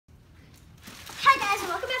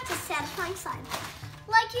satisfying slime.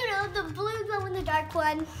 Like, you know, the blue glow in the dark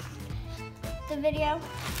one, the video.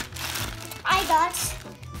 I got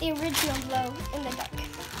the original glow in the dark.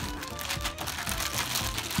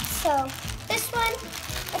 So this one,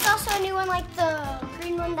 it's also a new one like the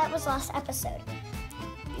green one that was last episode.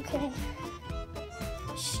 You can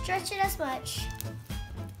stretch it as much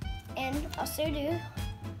and also do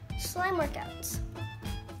slime workouts.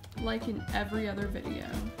 Like in every other video.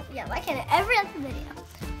 Yeah, like in every other video.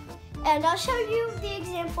 And I'll show you the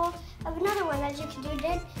example of another one that you can do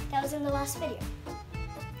that was in the last video.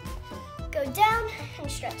 Go down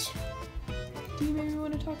and stretch. Do you maybe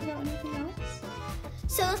want to talk about anything else?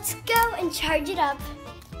 So let's go and charge it up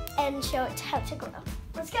and show it how to glow.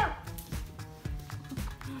 Let's go.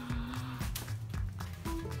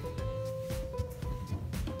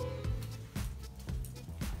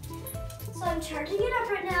 So I'm charging it up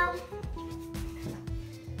right now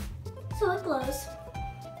so it glows.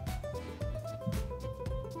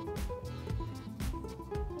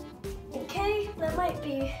 Okay, that might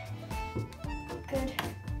be good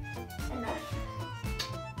enough.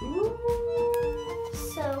 Ooh.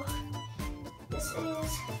 So this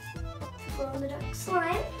is glow in the dark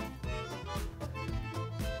slime.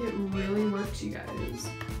 It really works, you guys.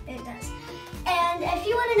 It does. And if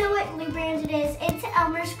you want to know what glue brand it is, it's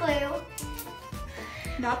Elmer's Glue.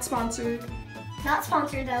 Not sponsored. Not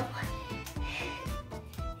sponsored though.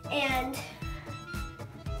 And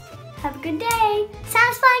have a good day.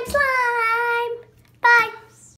 Satisfying slime. Bye.